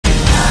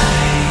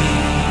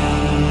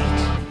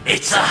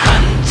It's a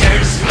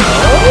hunter's moon.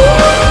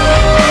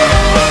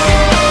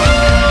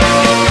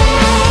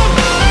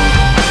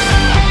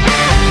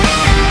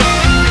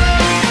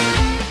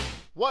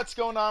 What's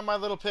going on, my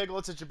little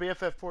piglets? It's your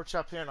BFF Pork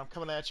Chop here, and I'm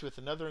coming at you with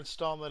another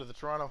installment of the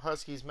Toronto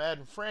Huskies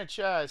Madden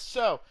franchise.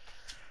 So,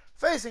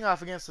 facing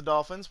off against the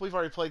Dolphins, we've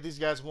already played these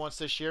guys once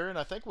this year, and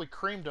I think we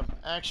creamed them,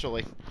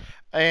 actually.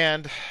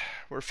 And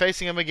we're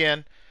facing them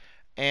again,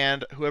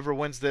 and whoever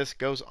wins this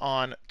goes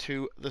on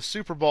to the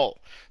Super Bowl.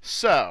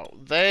 So,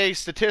 they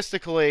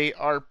statistically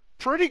are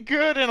pretty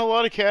good in a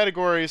lot of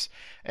categories,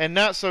 and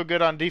not so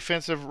good on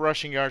defensive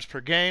rushing yards per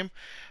game.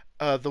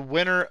 The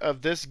winner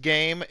of this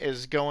game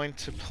is going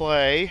to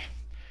play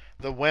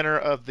the winner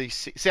of the...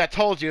 See, I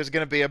told you it was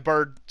going to be a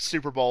Bird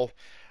Super Bowl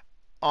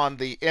on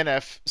the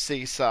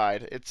NFC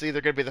side. It's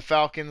either going to be the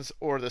Falcons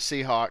or the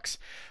Seahawks.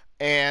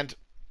 And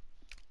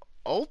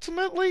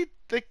ultimately,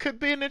 they could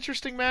be an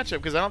interesting matchup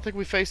because I don't think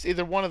we faced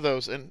either one of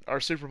those in our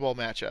Super Bowl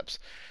matchups.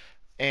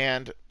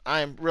 And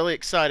I'm really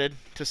excited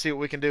to see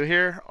what we can do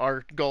here.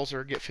 Our goals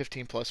are get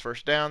 15 plus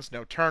first downs,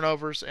 no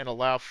turnovers, and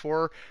allow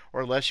 4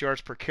 or less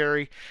yards per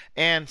carry,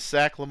 and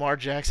sack Lamar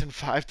Jackson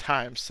 5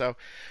 times. So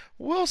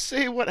we'll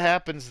see what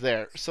happens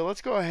there. So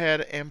let's go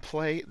ahead and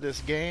play this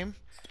game,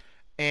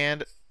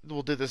 and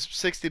we'll do this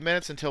 60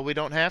 minutes until we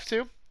don't have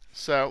to.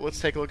 So let's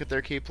take a look at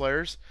their key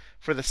players.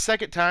 For the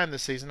second time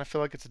this season, I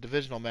feel like it's a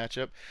divisional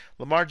matchup.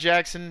 Lamar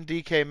Jackson,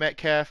 DK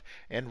Metcalf,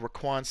 and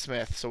Raquan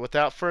Smith. So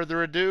without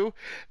further ado,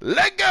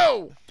 let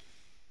go!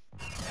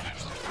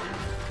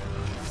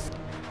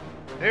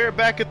 Here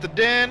back at the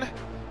den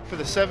for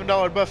the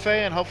 $7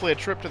 buffet and hopefully a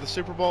trip to the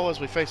Super Bowl as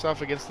we face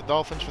off against the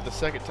Dolphins for the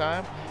second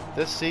time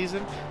this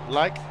season,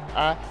 like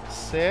I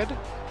said.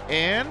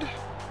 And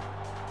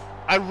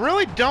I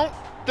really don't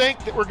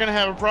think that we're going to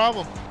have a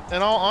problem.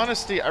 In all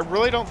honesty, I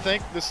really don't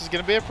think this is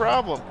going to be a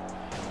problem.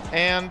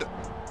 And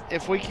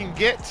if we can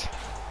get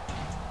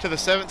to the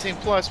 17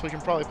 plus, we can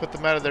probably put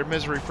them out of their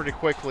misery pretty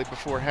quickly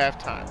before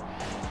halftime.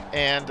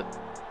 And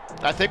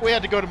I think we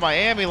had to go to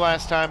Miami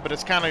last time, but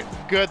it's kind of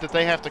good that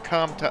they have to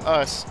come to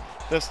us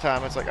this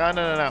time. It's like, oh,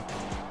 no.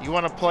 You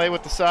want to play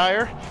with the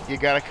sire? You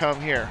got to come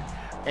here.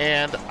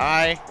 And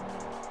I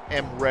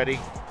am ready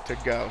to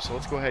go. So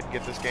let's go ahead and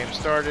get this game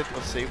started.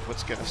 Let's see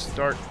what's going to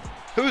start.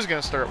 Who's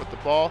going to start with the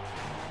ball?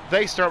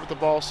 They start with the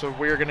ball, so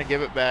we're going to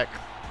give it back.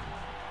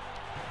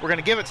 We're going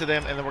to give it to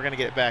them, and then we're going to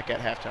get it back at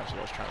halftime, is what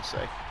I was trying to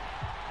say.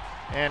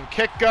 And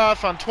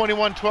kickoff on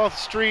 21 12th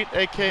Street,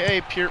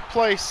 a.k.a. Peart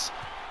Place,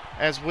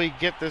 as we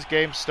get this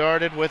game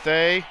started with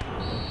a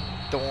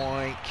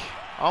doink.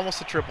 Almost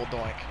a triple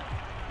doink.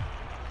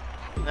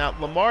 Now,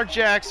 Lamar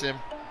Jackson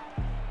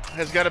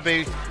has got to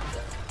be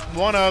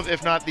one of,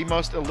 if not the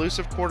most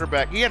elusive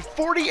quarterback. He had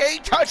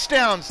 48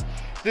 touchdowns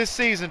this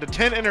season to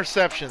 10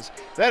 interceptions.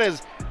 That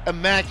is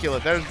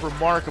immaculate. That is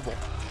remarkable.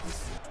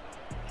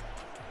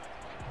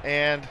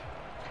 And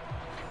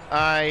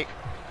I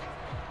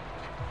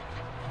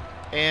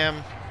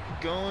am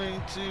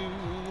going to,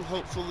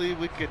 hopefully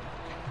we could,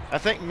 I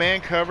think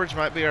man coverage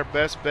might be our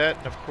best bet.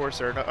 And of course,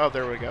 there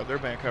we go, they're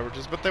man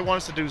coverages. But they want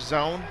us to do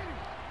zone.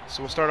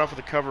 So we'll start off with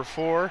a cover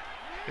 4.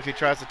 If he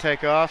tries to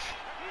take off,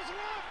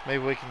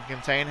 maybe we can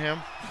contain him.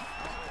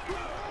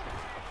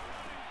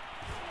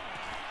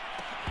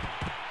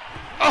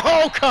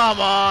 Oh,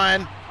 come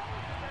on!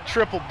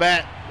 Triple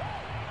bat.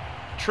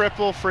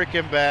 Triple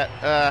freaking bat.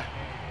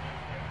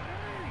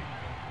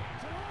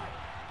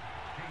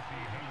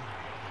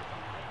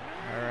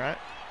 Alright.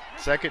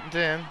 2nd and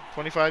 10.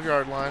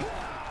 25-yard line.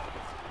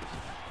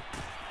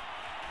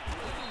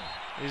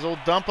 These old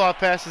dump-off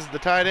passes to the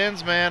tight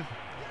ends, man.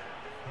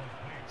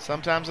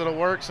 Sometimes it'll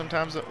work,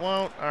 sometimes it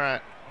won't.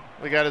 Alright.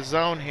 We got a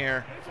zone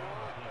here.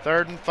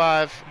 3rd and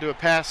 5. Do a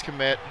pass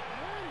commit.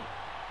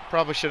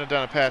 Probably shouldn't have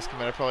done a pass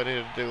commit. I probably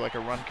needed to do like a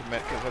run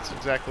commit because that's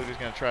exactly what he's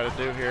going to try to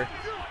do here.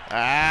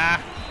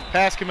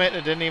 Pass commit, and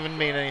it didn't even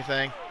mean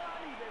anything.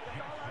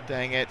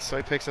 Dang it. So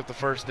he picks up the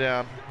first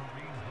down.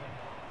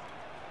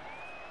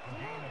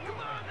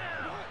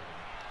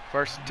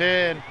 1st and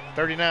 10,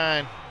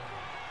 39.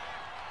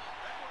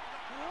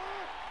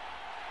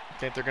 I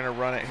think they're going to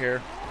run it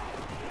here.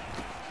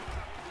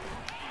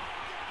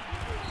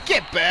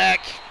 Get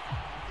back!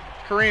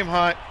 Kareem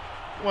Hunt,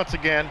 once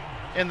again,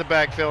 in the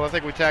backfield. I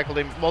think we tackled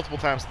him multiple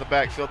times in the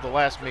backfield the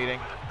last meeting.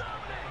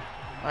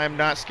 I am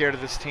not scared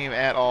of this team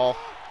at all.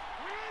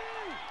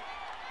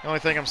 The only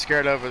thing I'm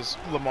scared of is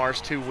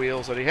Lamar's 2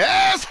 wheels that he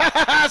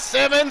has.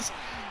 Simmons!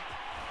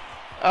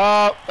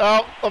 Lamar!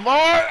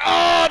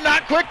 Oh,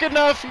 not quick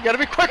enough. You got to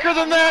be quicker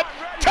than that.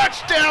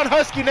 Touchdown,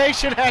 Husky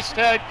Nation.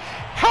 Hashtag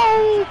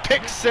HOWL.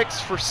 Pick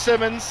 6 for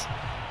Simmons.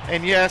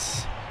 And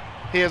yes,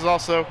 he is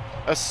also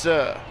a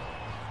sir.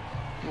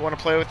 You want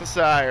to play with the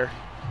sire.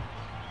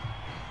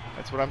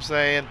 That's what I'm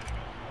saying.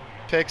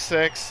 Pick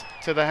 6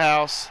 to the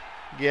house.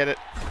 Get it.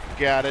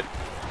 Got it.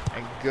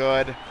 And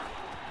good.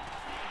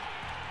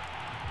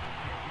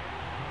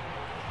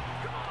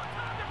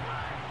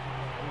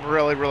 I'm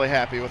really, really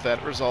happy with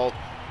that result.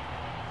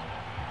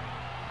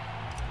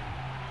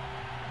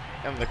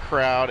 And the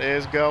crowd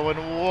is going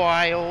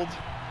wild.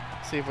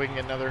 See if we can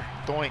get another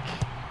doink.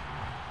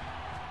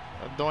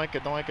 A doink, a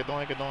doink, a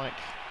doink, a doink.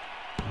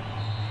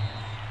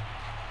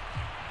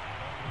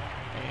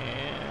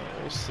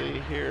 And we'll see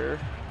here.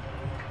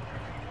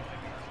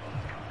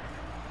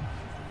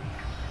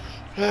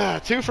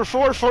 2 for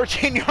 4,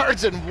 14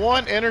 yards and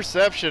 1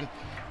 interception.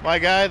 My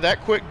guy,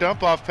 that quick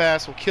dump-off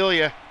pass will kill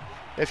you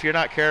if you're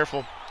not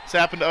careful. It's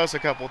happened to us a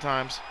couple of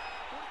times.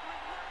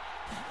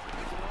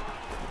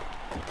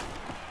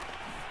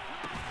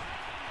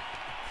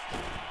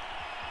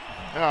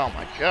 Oh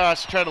my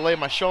gosh, I tried to lay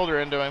my shoulder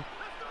into him,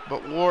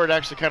 but Ward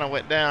actually kind of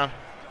went down.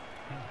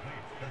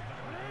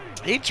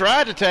 He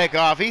tried to take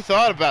off. He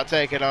thought about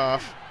taking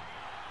off.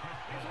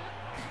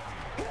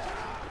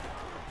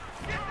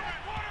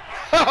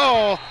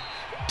 Oh,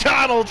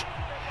 Donald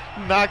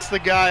knocks the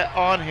guy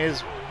on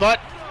his butt,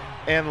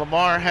 and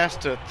Lamar has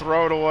to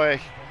throw it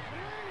away.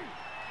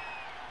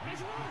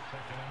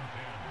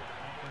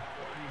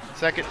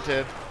 Second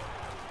 10.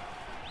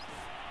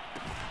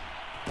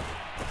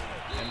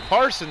 And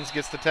Parsons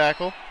gets the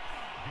tackle.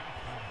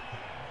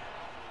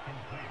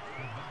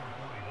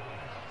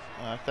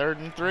 3rd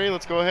and 3.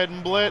 Let's go ahead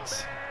and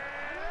blitz.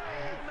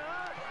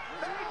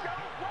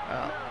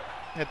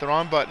 Hit the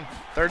wrong button.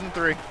 3rd and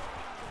 3.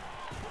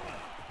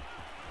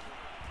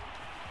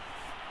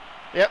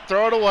 Yep,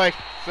 throw it away.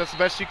 That's the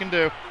best you can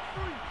do.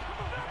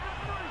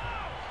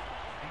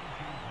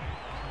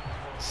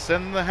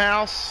 Send the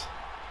house.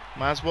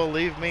 Might as well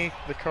leave me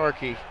the car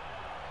key.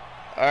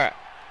 All right,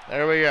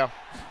 there we go.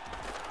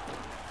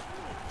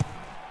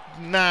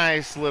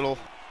 Nice little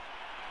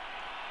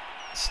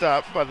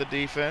stop by the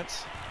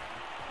defense.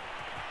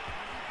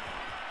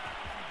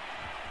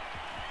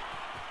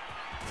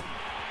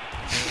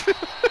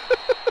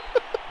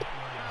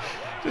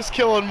 Just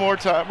killing more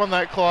time on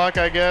that clock,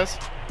 I guess.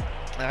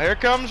 Now here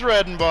comes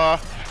Redenbaugh.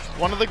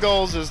 One of the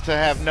goals is to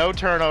have no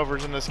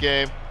turnovers in this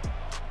game.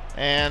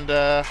 And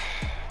I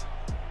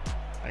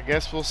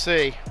guess we'll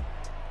see.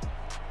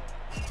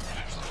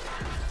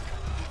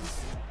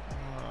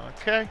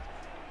 Okay.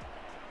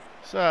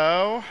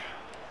 So,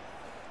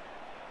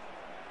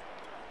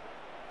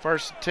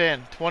 1st and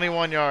 10,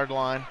 21-yard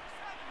line.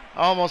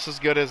 Almost as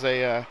good as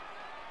a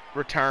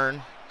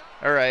return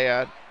or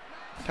a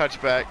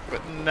touchback,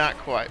 but not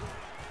quite.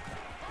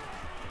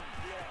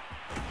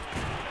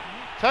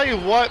 Tell you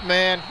what,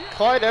 man,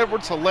 Clyde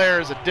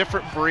Edwards-Helaire is a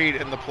different breed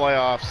in the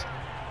playoffs.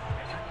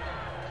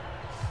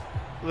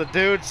 The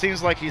dude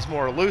seems like he's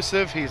more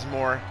elusive, he's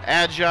more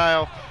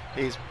agile,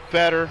 he's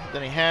better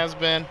than he has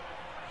been.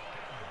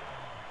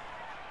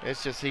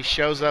 It's just he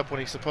shows up when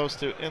he's supposed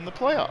to in the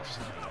playoffs.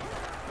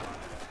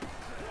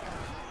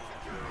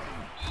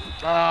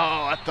 Oh,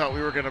 I thought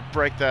we were going to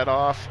break that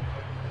off.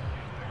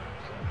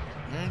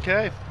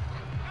 Okay.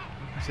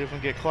 See if we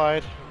can get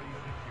Clyde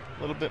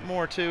a little bit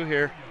more too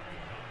here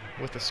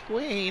with the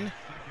screen.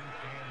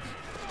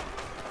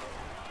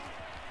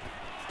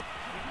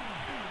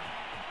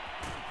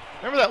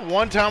 Remember that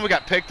one time we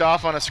got picked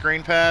off on a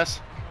screen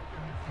pass?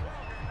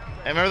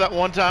 And remember that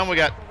one time we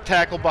got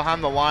tackled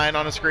behind the line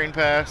on a screen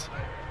pass?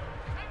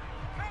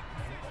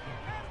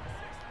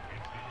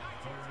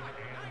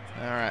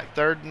 All right,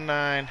 3rd and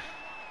 9.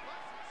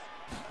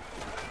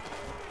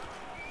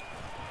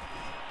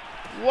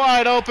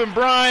 Wide open,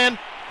 Brian.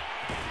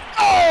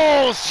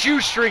 Oh,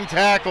 shoestring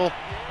tackle.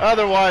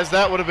 Otherwise,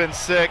 that would have been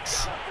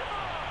 6.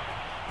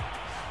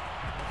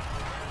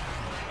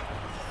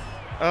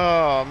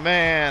 Oh,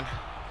 man.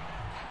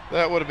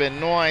 That would have been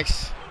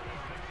nice.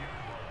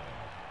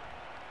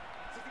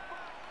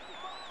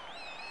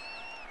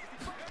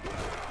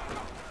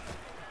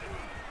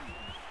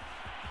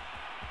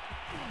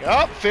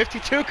 Oh,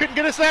 52 couldn't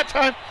get us that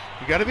time.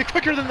 You got to be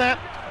quicker than that.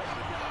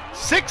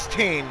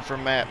 16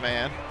 from Matt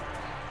Man.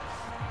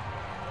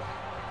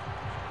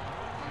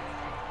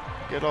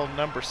 Good old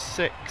number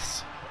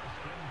 6.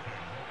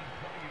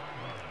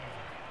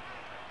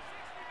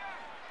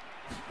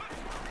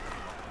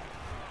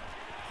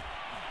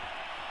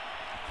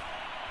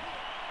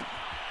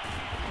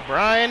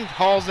 Brian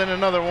hauls in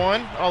another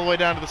one all the way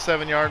down to the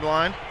 7-yard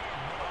line.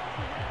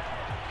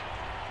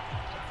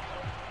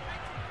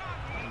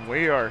 And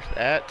we are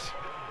at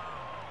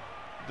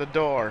the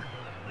door.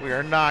 We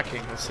are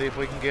knocking. Let's see if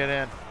we can get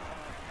in.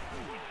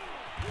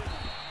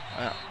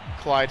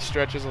 Clyde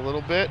stretches a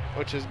little bit,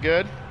 which is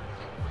good.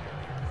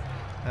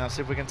 Now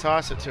see if we can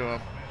toss it to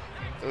him.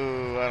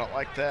 Ooh, I don't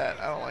like that.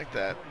 I don't like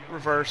that.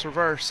 Reverse,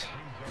 reverse.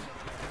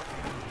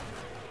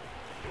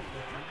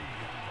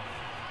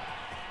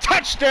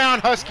 Touchdown,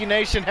 Husky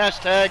Nation.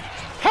 Hashtag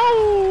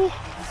HOWL.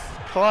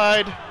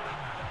 Clyde,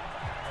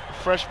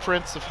 Fresh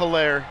Prince of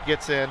Hilaire,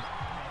 gets in.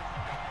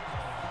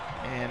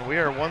 And we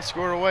are 1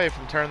 score away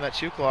from turning that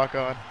shoe clock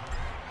on.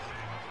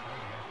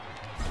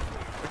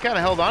 We kind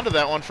of held on to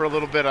that one for a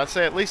little bit. I'd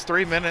say at least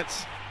 3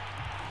 minutes.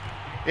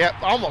 Yeah,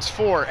 almost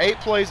 4. 8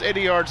 plays,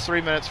 80 yards,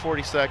 3 minutes,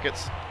 40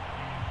 seconds.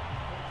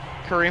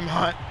 Kareem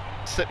Hunt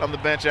sitting on the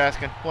bench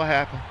asking, what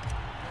happened?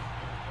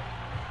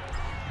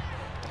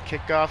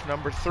 Kickoff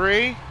number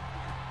 3.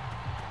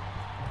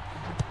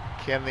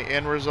 Can the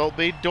end result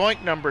be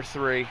doink number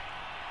 3?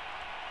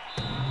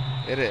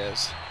 It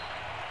is.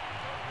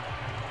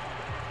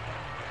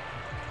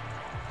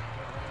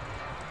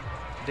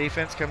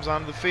 Defense comes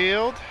onto the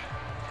field.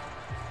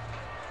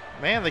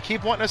 Man, they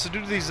keep wanting us to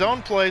do these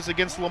zone plays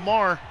against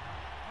Lamar.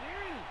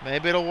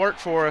 Maybe it'll work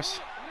for us.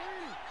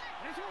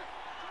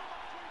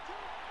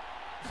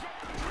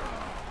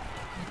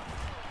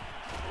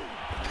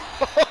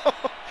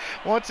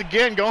 Once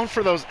again, going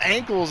for those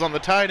ankles on the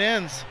tight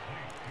ends.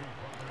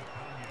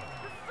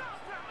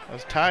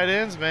 Those tight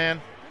ends, man,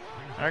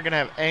 are going to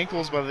have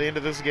ankles by the end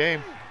of this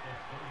game.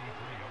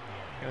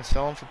 Going to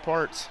sell them for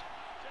parts.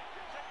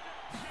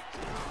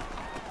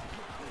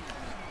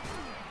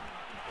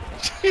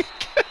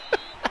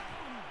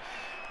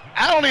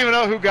 I don't even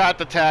know who got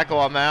the tackle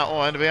on that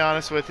one, to be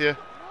honest with you.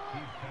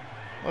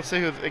 Let's see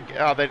who.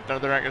 Oh, they're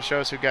not going to show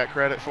us who got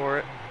credit for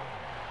it.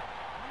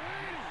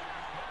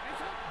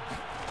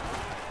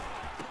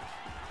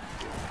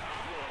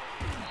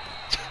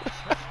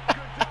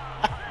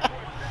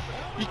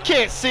 You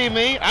can't see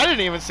me. I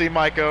didn't even see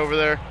Micah over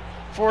there.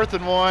 4th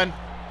and 1,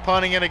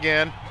 punting it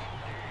again.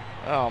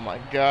 Oh my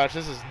gosh,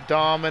 this is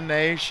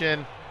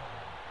domination.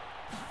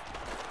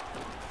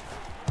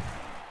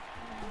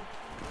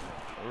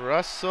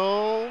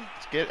 Russell,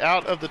 let's get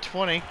out of the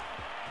 20.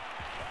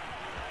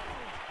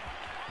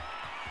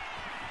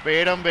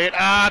 Beat him,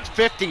 it's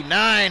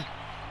 59.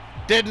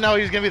 Didn't know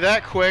he was going to be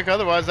that quick,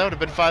 otherwise that would have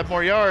been 5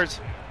 more yards.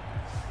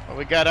 But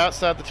we got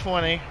outside the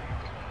 20.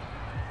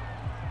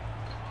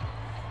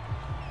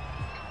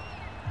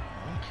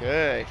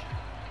 Okay.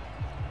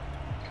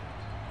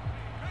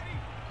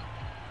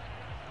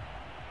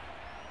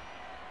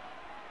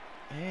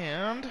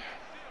 And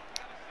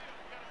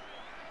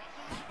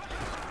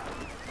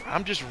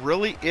I'm just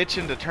really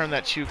itching to turn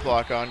that shoe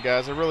clock on,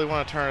 guys. I really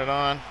want to turn it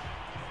on.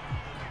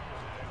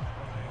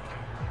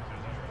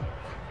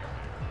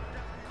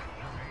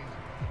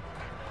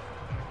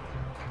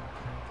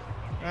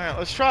 All right,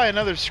 let's try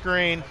another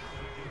screen.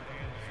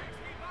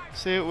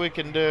 See what we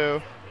can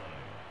do.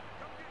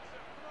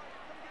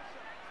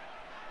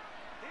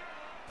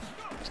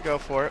 Let's go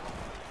for it.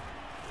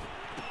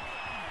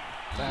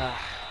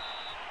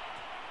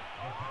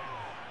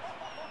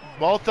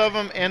 Both of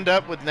them end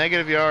up with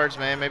negative yards,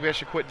 man. Maybe I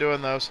should quit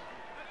doing those.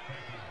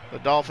 The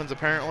Dolphins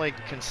apparently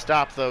can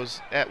stop those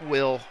at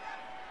will.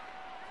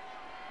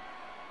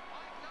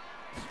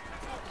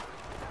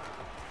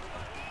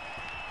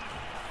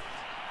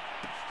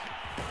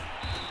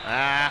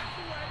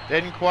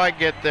 Didn't quite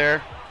get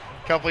there.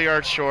 Couple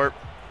yards short.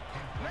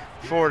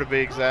 4 to be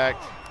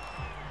exact.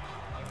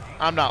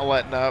 I'm not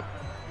letting up.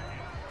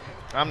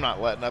 I'm not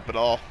letting up at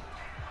all.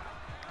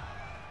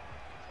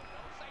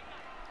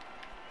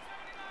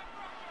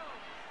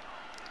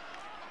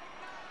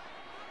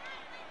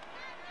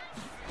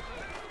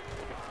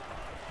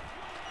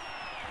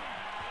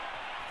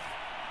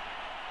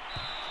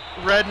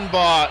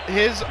 Redenbaugh,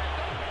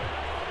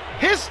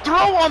 his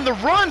throw on the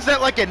run's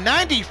at like a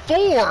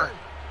 94.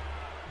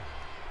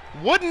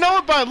 Wouldn't know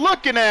it by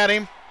looking at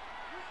him.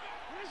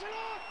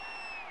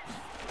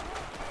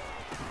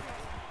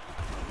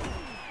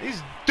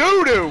 He's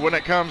doo-doo when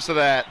it comes to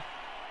that.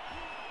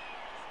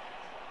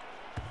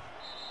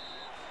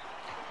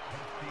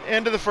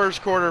 End of the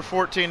first quarter,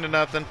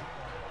 14-0.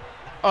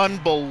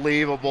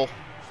 Unbelievable.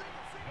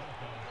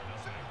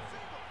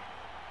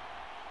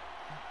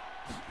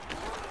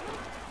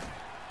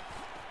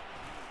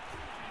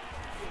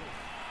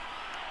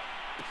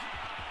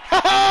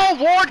 Oh,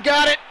 Ward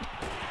got it.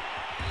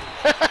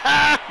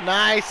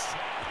 Nice.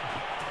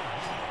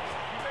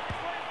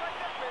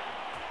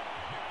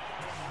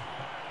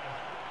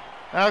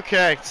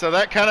 Okay, so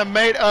that kind of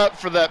made up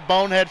for that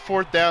bonehead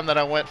 4th down that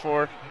I went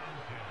for.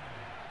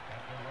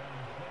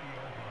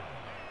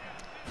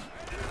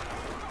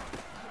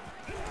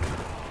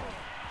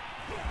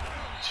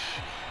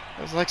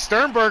 I was like,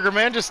 Sternberger,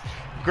 man, just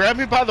grab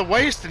me by the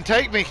waist and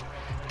take me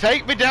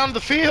down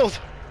the field.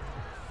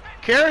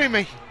 Carry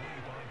me.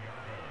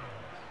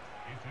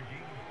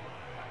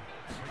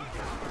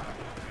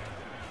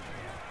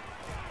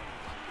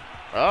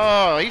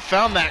 Oh, he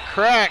found that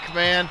crack,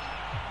 man.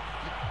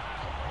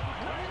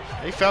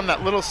 He found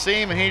that little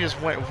seam and he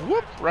just went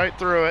whoop right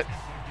through it.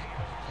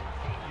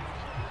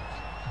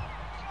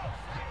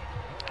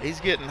 He's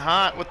getting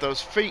hot with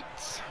those feet.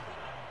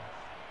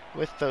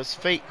 With those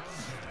feet.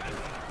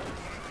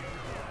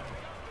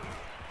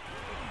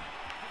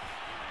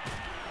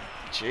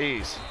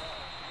 Jeez.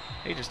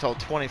 He just told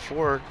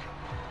 24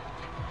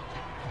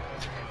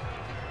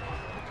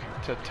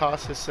 to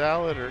toss his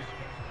salad, or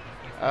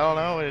I don't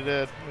know what he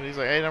did. But he's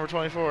like, hey, number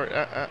 24.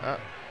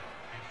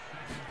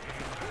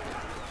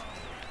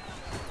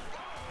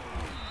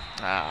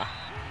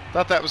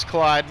 Thought that was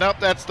Clyde. Nope,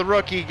 that's the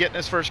rookie getting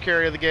his first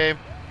carry of the game.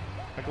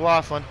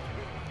 McLaughlin.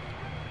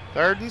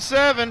 3rd and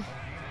 7.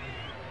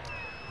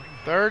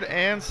 3rd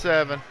and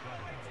 7.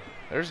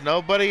 There's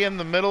nobody in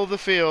the middle of the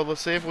field.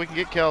 Let's see if we can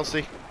get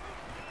Kelsey.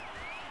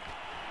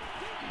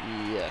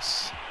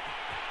 Yes.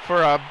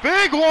 For a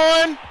big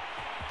one.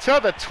 To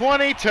the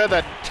 20, to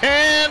the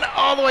 10,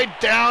 all the way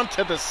down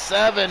to the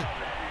 7.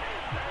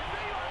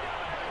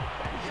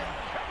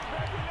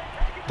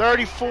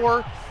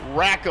 34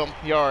 Rackham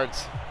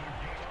yards.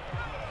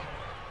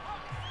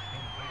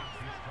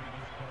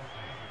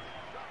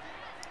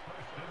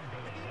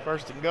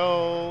 First and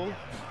goal.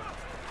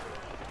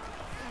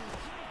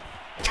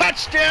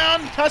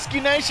 Touchdown, Husky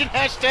Nation.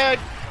 Hashtag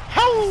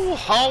HOWL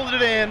hauled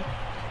it in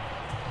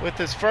with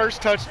his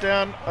first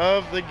touchdown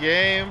of the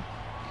game.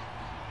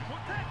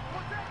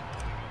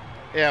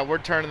 Yeah, we're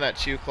turning that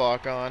chew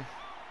clock on.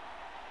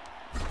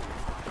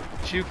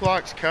 Chew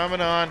clock's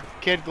coming on.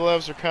 Kid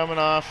gloves are coming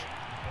off.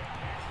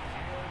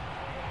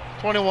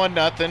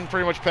 21-0.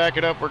 Pretty much pack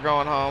it up. We're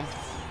going home.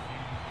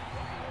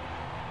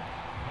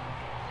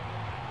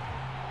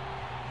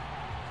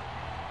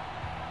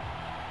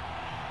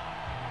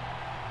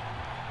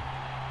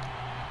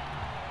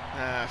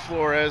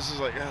 Flores is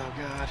like, oh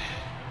God.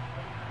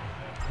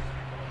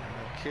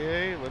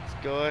 Okay, let's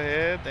go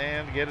ahead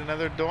and get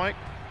another doink.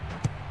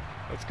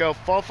 Let's go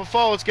fall for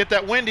fall. Let's get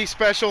that windy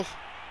special.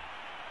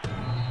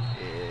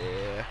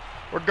 Yeah.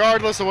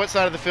 Regardless of what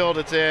side of the field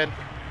it's in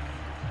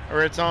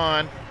or it's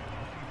on,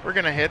 we're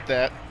going to hit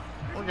that.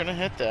 We're going to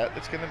hit that.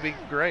 It's going to be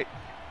great.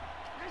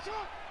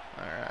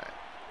 All right.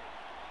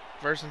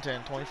 First and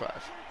 10,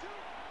 25.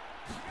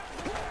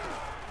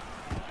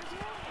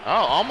 Oh,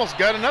 almost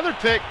got another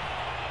pick.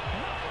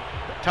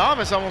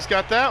 Thomas almost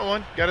got that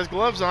one. Got his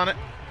gloves on it.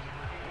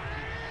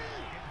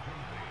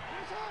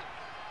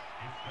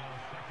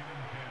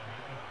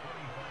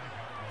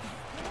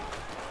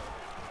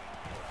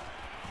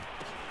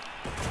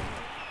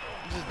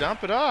 Just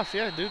dump it off.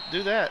 Yeah,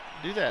 do that.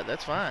 Do that.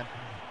 That's fine.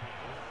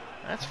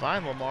 That's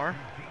fine, Lamar.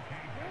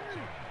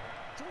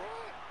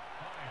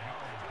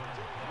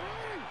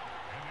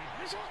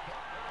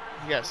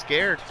 He got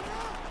scared.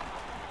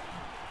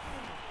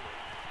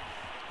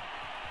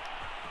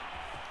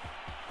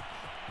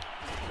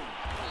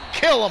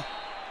 Kill him!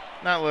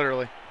 Not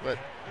literally, but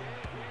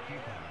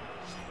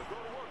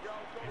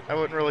I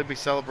wouldn't really be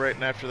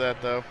celebrating after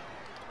that, though.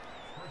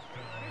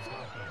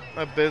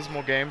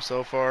 Abysmal game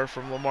so far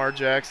from Lamar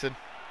Jackson.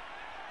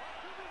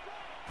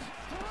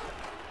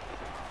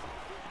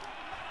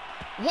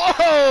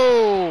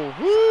 Whoa!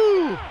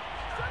 Woo!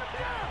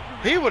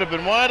 He would have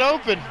been wide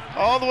open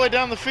all the way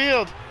down the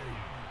field.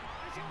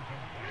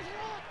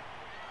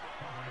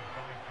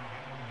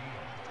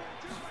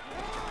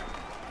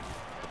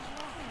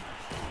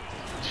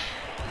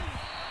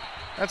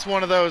 That's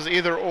one of those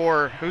either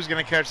or. Who's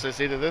going to catch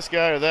this? Either this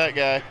guy or that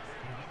guy.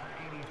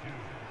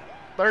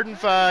 3rd and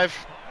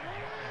 5.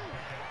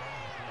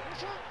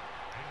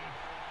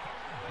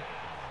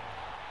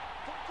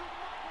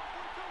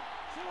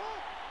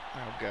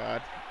 Oh,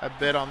 God. I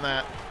bet on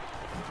that.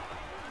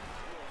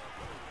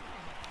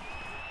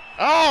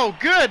 Oh,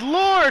 good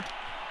Lord.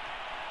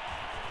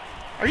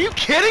 Are you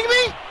kidding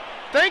me?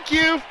 Thank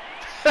you.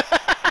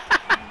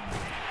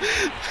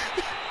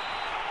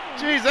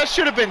 Jeez, that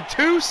should have been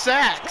 2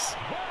 sacks.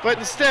 But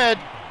instead,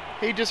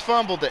 he just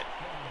fumbled it.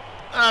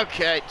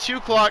 Okay, chew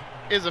clock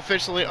is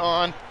officially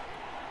on.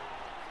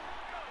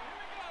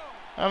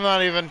 I'm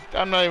not even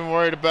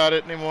worried about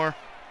it anymore.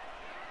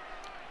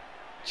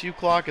 Chew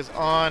clock is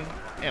on,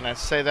 and I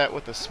say that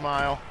with a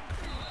smile.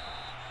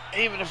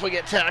 Even if we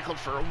get tackled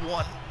for a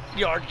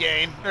 1-yard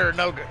gain, or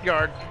no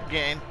yard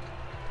gain,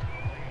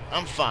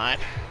 I'm fine.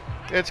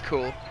 It's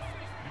cool.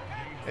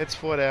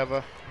 It's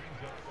whatever.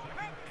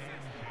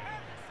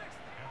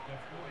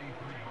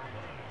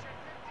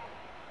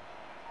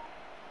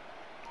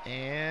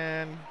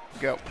 And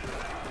go.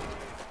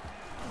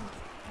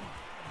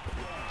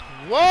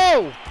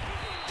 Whoa!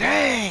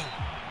 Dang!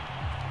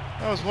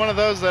 That was one of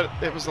those that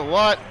it was a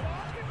lot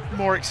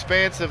more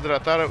expansive than I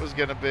thought it was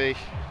going to be.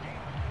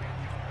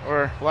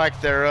 Or lack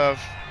thereof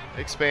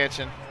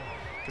expansion.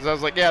 Because I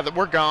was like, yeah,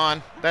 we're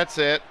gone. That's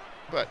it.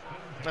 But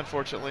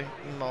unfortunately,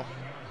 no.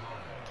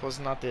 It was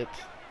not it.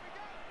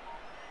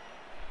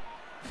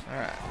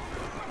 Alright.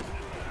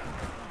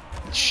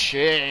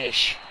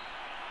 Sheesh.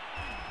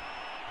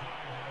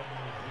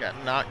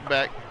 Got knocked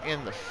back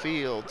in the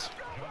field.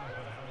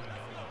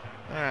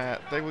 Alright,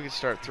 I think we can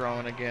start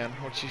throwing again.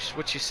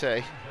 What you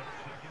say?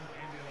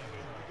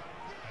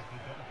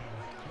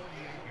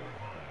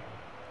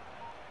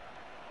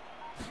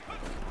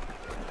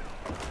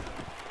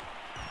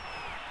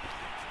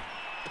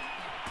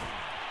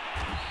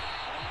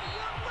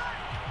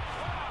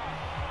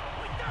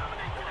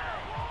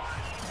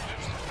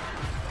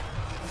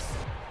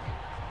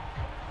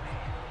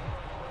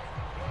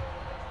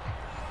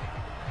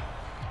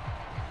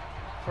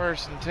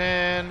 First and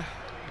 10,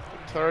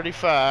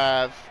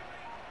 35.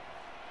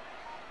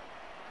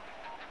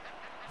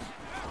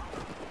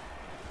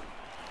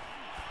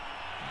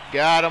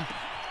 Got him.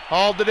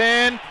 Hauled it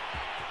in.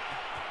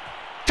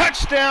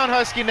 Touchdown,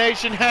 Husky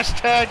Nation.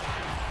 Hashtag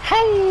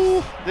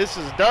HOWL. This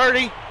is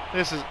dirty.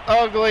 This is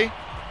ugly.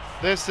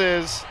 This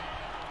is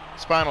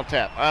Spinal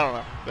Tap. I don't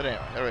know. But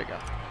anyway, there we go.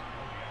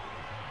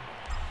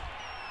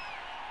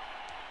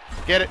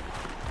 Get it.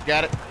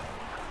 Got it.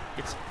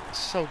 It's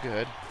so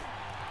good.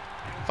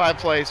 5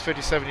 plays,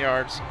 57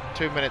 yards,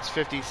 2 minutes,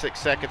 56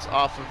 seconds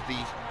off of the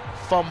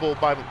fumble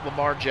by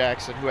Lamar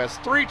Jackson, who has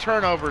 3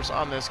 turnovers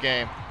on this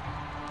game.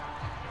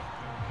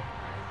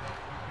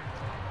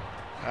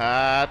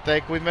 I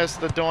think we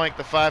missed the doink,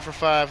 the 5 for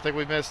 5. I think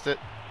we missed it.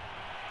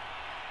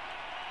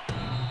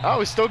 Oh,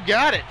 we still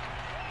got it.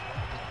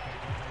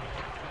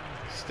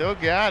 Still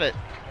got it.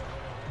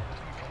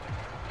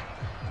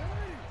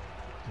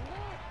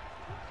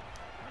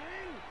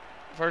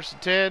 First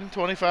and 10,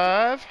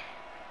 25.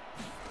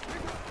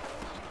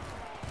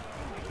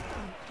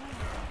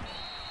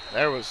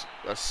 There was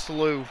a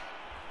slew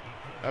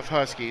of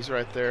Huskies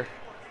right there.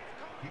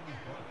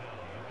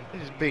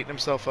 He's just beating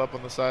himself up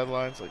on the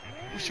sidelines like,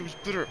 I wish he was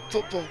better at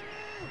football.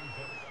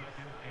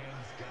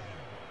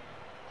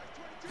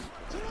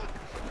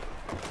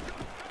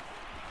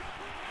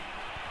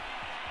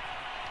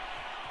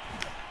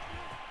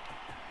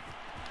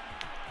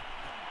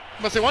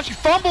 I'm about to say, why don't you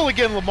fumble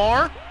again,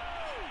 Lamar?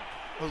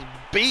 Those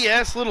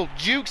BS little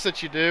jukes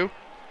that you do.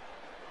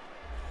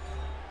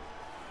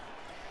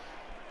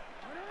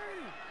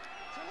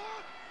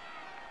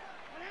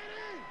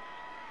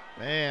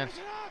 Man.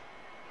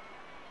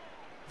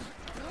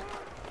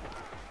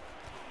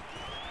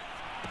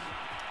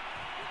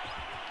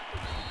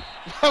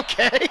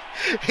 Okay.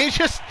 He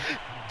just,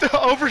 the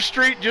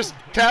Overstreet just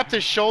tapped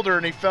his shoulder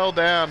and he fell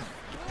down.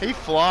 He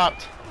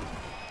flopped.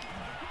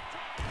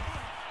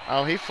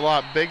 Oh, he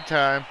flopped big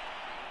time.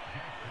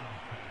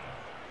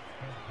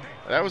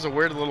 That was a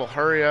weird little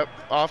hurry-up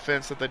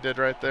offense that they did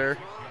right there.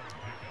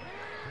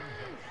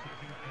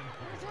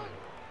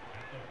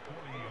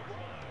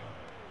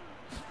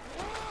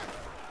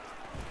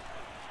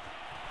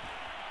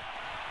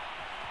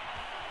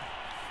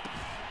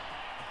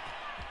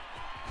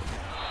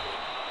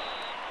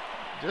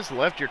 Just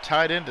left your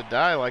tight end to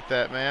die like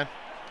that, man.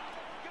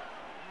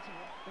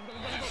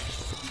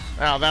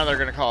 Oh, now they're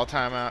going to call a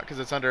timeout because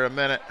it's under a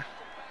minute.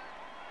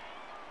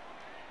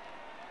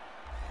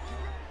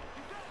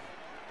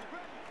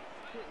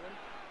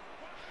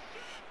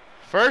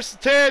 First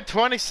and 10,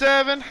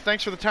 27.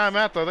 Thanks for the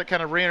timeout, though. That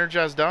kind of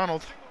re-energized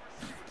Donald.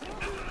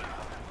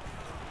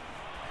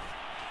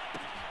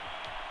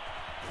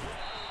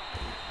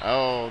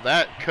 Oh,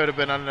 that could have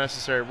been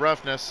unnecessary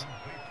roughness.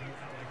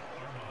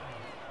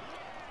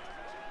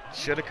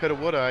 Shoulda, coulda,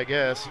 woulda, I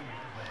guess.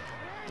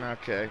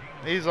 Okay.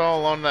 He's all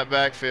alone in that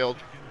backfield.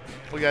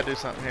 We got to do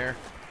something here.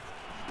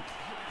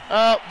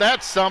 Oh,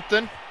 that's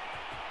something.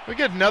 We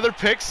get another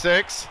pick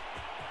six.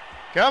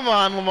 Come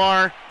on,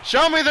 Lamar.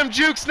 Show me them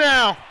jukes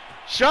now.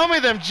 Show me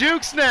them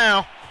jukes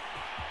now.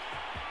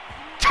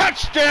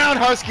 Touchdown,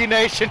 Husky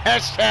Nation.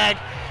 Hashtag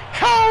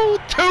how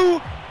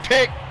to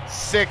pick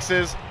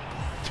sixes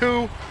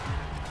to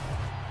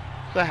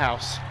the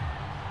house.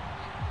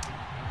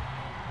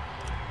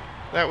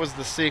 That was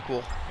the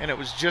sequel, and it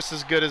was just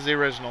as good as the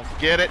original.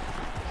 Get it?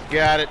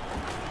 Got it.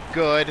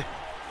 Good.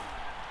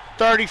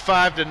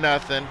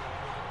 35-0.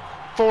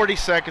 40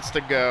 seconds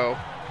to go.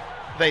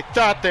 They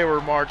thought they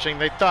were marching.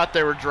 They thought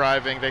they were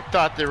driving. They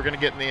thought they were going to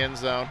get in the end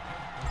zone.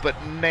 But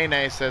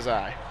Nene says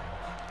I.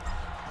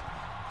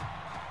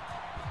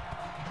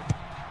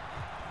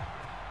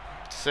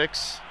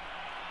 6.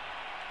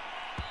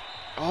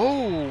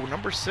 Oh,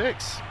 number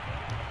 6.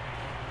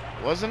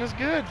 Wasn't as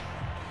good.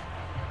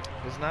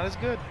 Was not as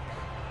good.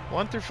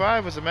 1 through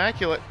 5 was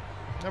immaculate.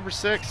 Number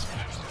 6,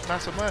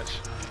 not so much.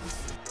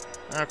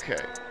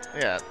 Okay.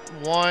 Yeah.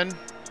 1,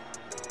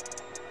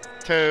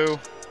 2,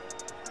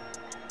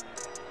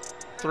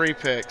 3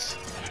 picks.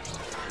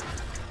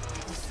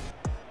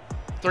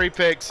 3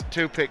 picks,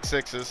 2 pick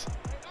sixes.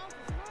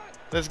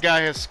 This guy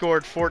has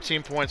scored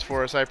 14 points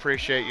for us. I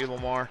appreciate you,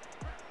 Lamar.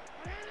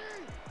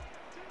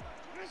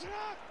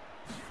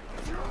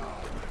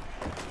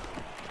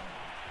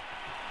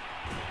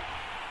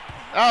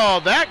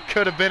 Oh, that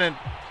could have been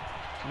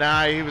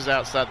nah, he was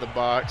outside the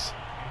box.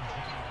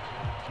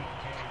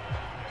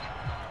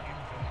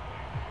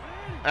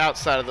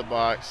 Outside of the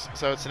box,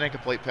 so it's an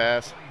incomplete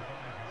pass.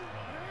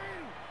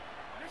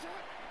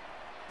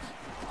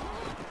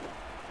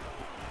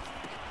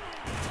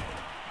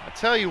 I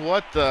tell you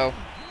what, though,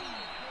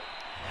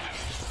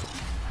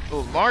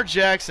 Lamar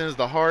Jackson is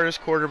the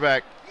hardest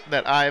quarterback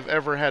that I've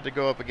ever had to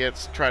go up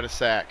against, try to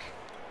sack.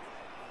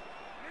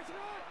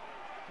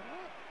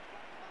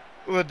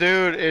 The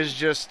dude is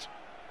just,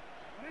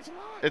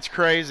 it's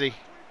crazy.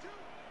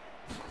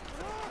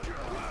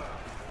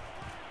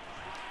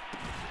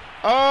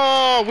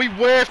 Oh, we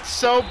whiffed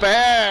so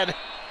bad.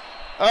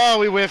 Oh,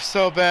 we whiffed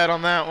so bad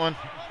on that one.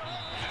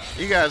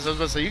 You guys, I was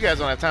about to say, you guys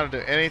don't have time to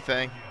do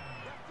anything.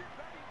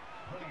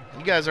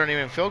 You guys aren't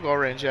even in field goal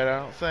range yet, I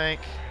don't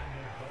think.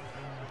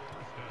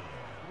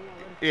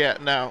 Yeah,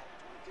 no.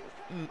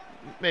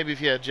 Maybe if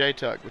you had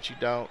J-Tuck, but you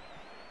don't.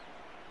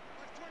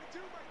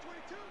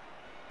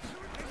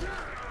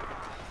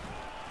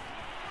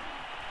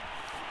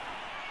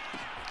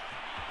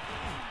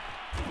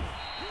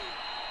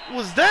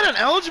 Was that an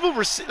eligible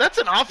receiver? That's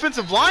an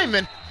offensive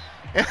lineman.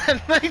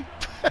 And they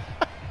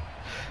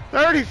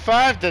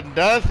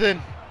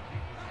 35-0.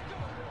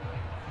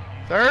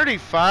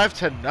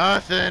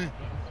 35-0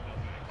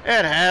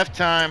 at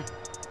halftime.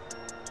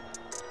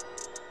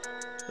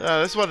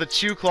 This is why the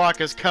chew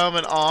clock is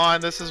coming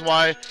on. This is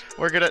why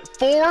we're gonna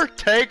 4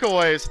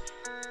 takeaways.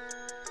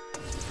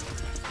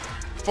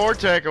 4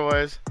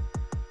 takeaways.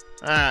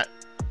 All right.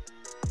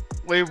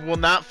 We will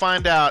not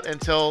find out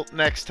until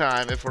next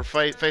time if we're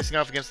facing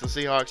off against the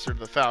Seahawks or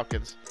the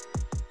Falcons.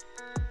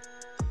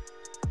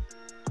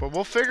 But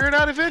we'll figure it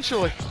out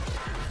eventually.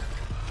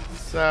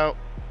 So,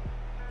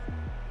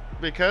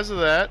 because of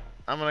that,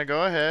 I'm going to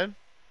go ahead.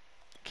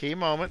 Key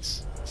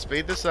moments.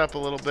 Speed this up a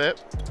little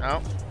bit.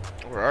 Oh,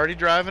 we're already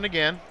driving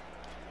again.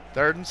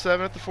 3rd and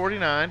 7 at the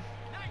 49.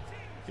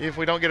 If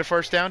we don't get a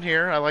first down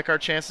here, I like our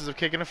chances of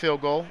kicking a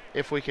field goal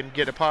if we can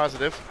get a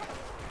positive.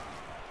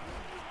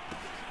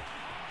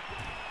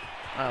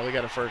 Oh, we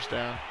got a first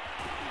down.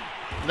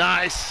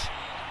 Nice.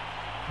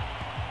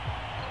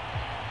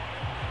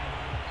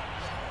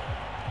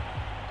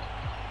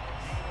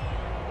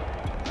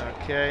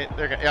 Okay,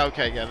 they're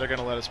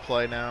gonna let us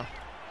play now.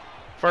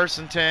 1st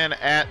and 10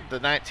 at the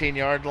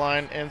 19-yard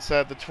line,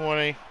 inside the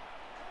 20.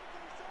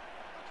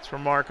 It's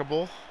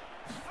remarkable.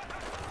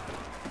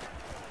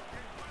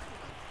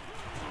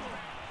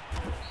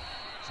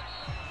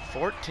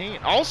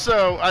 $14.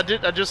 Also, I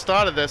just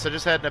thought of this. I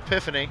just had an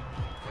epiphany.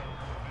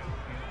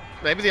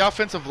 Maybe the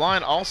offensive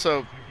line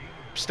also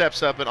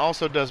steps up and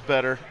also does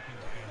better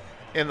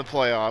in the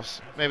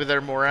playoffs. Maybe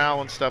their morale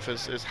and stuff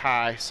is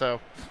high,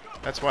 so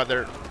that's why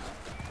they're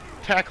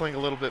tackling a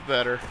little bit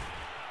better.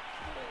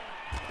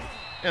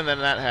 And then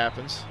that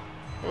happens.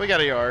 Well, we got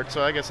a yard,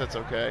 so I guess that's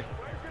okay.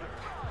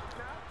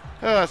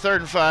 3rd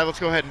and 5. Let's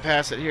go ahead and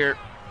pass it here.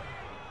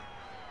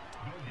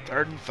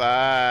 3rd and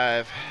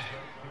 5.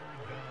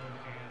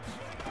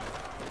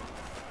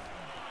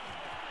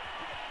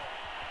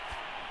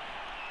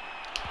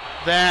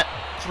 That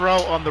throw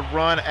on the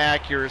run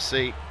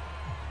accuracy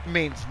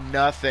means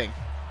nothing.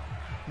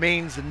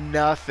 Means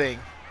nothing.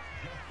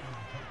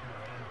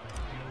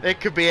 It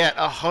could be at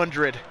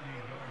 100.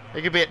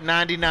 It could be at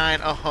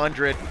 99,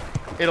 100.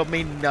 It'll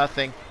mean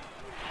nothing.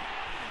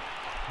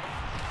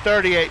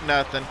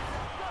 38-0.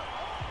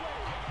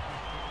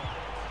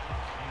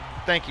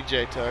 Thank you,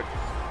 J-Tuck.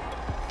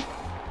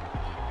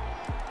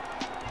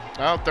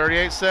 Oh,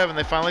 38-7.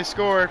 They finally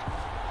scored.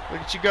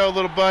 Look at you go,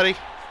 little buddy.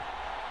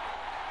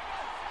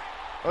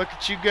 Look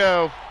at you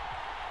go.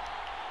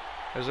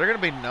 Is there going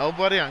to be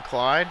nobody on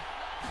Clyde?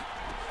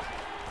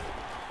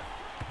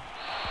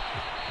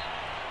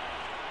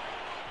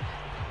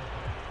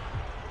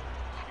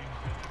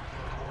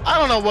 I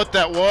don't know what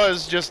that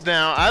was just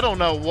now. I don't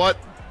know what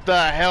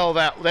the hell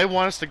that they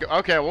want us to go.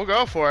 Okay, we'll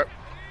go for it.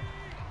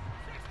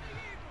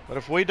 But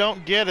if we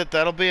don't get it,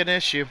 that'll be an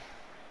issue.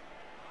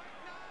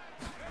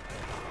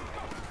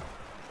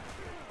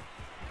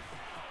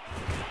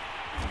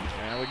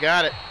 Yeah, we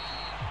got it.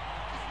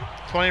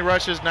 20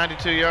 rushes,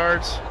 92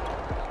 yards.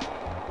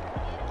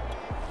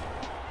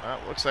 Well,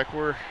 looks like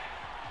we're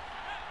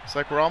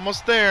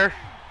almost there.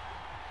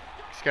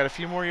 He's got a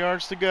few more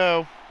yards to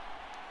go.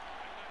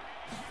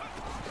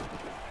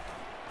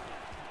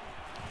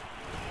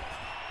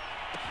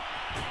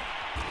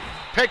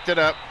 Picked it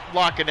up,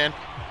 lock it in.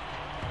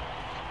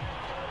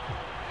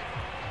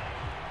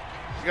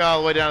 Got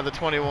all the way down to the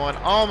 21.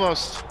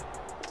 Almost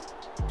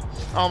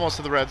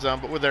to the red zone,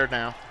 but we're there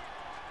now.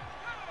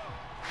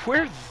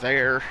 We're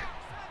there.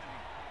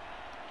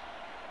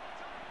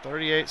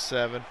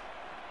 38-7.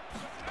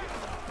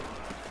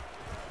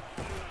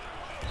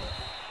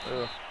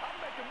 Ugh.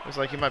 Looks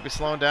like he might be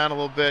slowing down a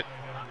little bit.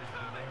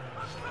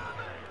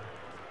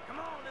 Come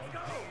on, let's go.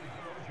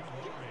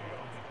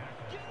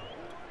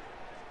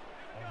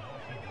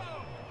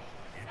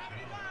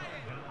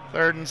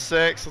 3rd and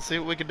 6. Let's see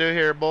what we can do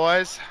here,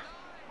 boys.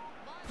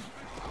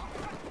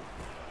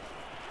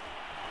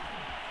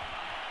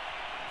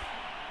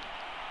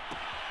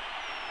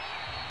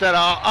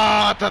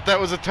 I thought that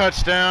was a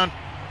touchdown.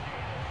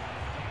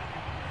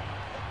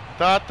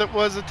 Thought that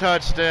was a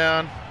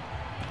touchdown.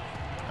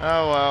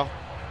 Oh well.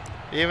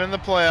 Even in the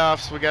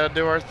playoffs, we got to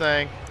do our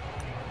thing.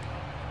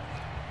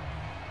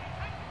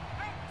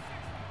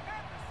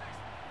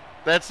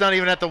 That's not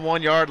even at the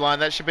 1 yard line.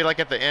 That should be like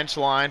at the inch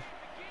line.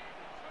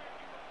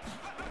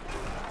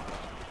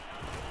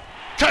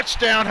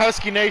 Touchdown,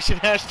 Husky Nation.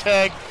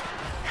 Hashtag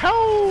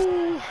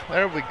HOWL.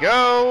 There we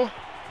go.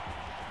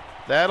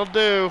 That'll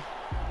do.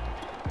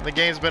 The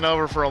game's been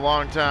over for a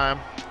long time,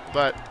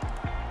 but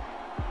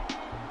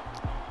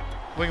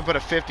we can put a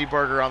 50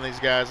 burger on these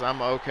guys.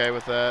 I'm okay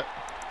with that.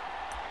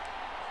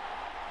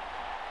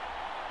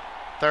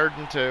 3rd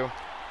and 2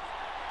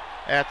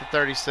 at the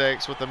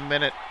 36 with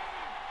 1:08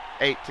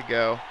 to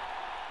go.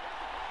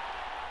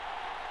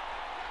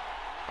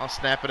 I'll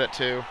snap it at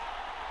 2.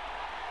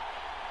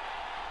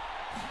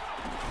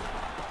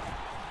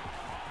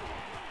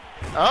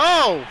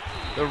 Oh,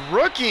 the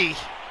rookie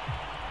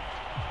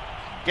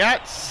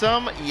got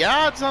some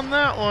yards on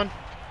that one.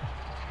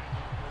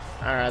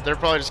 All right, they're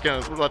probably just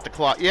going to let the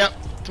clock. Yep,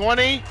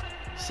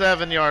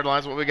 27-yard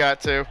line's what we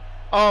got to.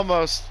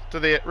 Almost to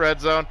the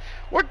red zone.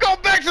 We're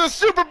going back to the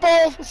Super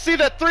Bowl. Let's see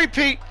that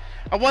three-peat.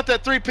 I want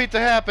that three-peat to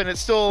happen. It's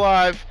still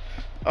alive.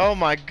 Oh,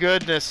 my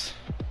goodness.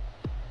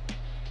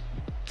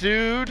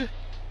 Dude,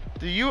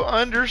 do you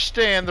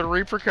understand the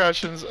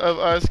repercussions of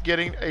us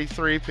getting a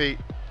three-peat?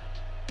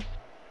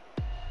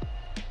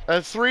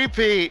 A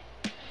three-peat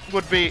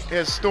would be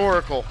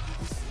historical.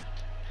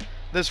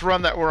 this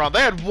run that we're on.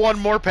 They had one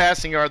more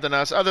passing yard than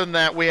us. Other than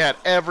that, we had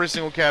every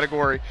single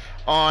category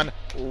on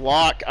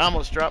lock. I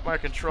almost dropped my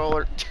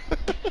controller.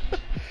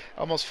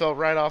 Almost fell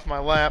right off my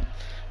lap.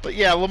 But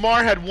yeah,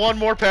 Lamar had one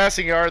more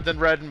passing yard than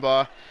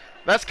Redenbaugh.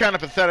 That's kind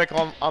of pathetic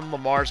on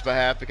Lamar's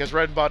behalf because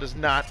Redenbaugh does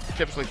not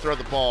typically throw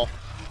the ball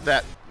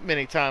that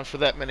many times for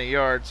that many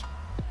yards.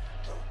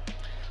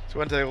 So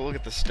we're going to take a look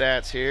at the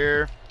stats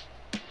here.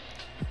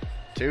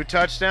 2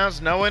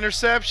 touchdowns, no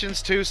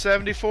interceptions,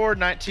 274,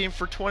 19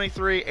 for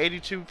 23,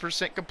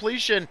 82%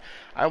 completion.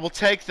 I will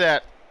take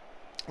that.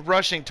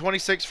 Rushing,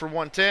 26 for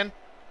 110,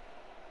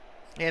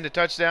 and a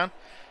touchdown,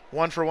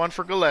 1 for 1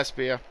 for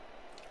Gillespie.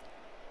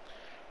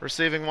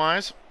 Receiving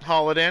wise,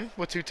 haul it in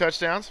with 2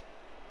 touchdowns,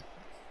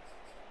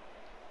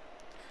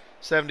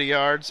 70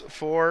 yards,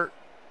 4,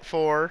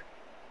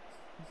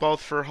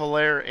 both for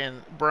Hilaire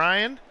and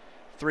Brian,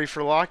 3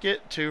 for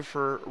Lockett, 2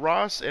 for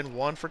Ross, and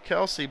 1 for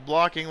Kelsey.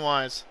 Blocking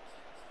wise,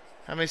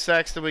 how many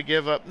sacks did we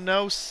give up?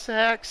 No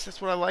sacks.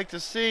 That's what I like to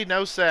see.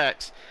 No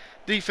sacks.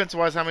 Defense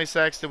wise, how many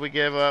sacks did we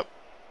give up?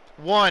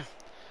 1.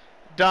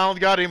 Donald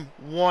got him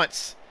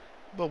once,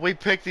 but we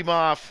picked him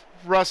off.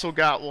 Russell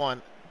got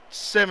 1.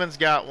 Simmons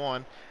got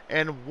 1.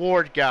 And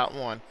Ward got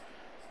 1.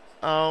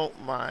 Oh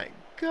my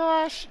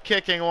gosh.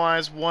 Kicking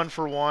wise, 1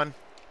 for 1.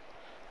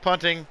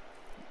 Punting,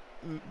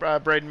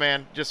 Braden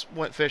Mann just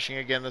went fishing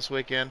again this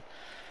weekend.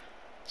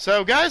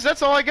 So, guys,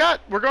 that's all I got.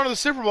 We're going to the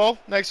Super Bowl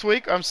next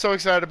week. I'm so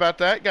excited about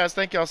that. Guys,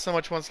 thank y'all so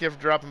much once again for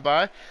dropping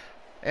by.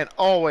 And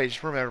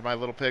always remember, my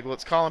little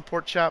piglets, Colin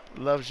Porkchop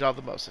loves y'all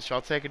the most. So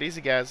y'all take it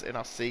easy, guys, and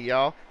I'll see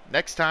y'all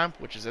next time,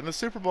 which is in the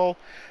Super Bowl.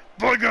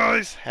 Bye,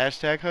 guys.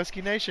 Hashtag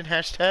Husky Nation.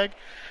 Hashtag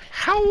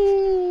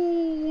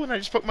HOWL. And I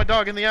just poked my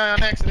dog in the eye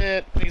on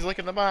accident. He's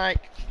licking the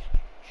mic.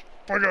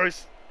 Bye,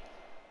 guys.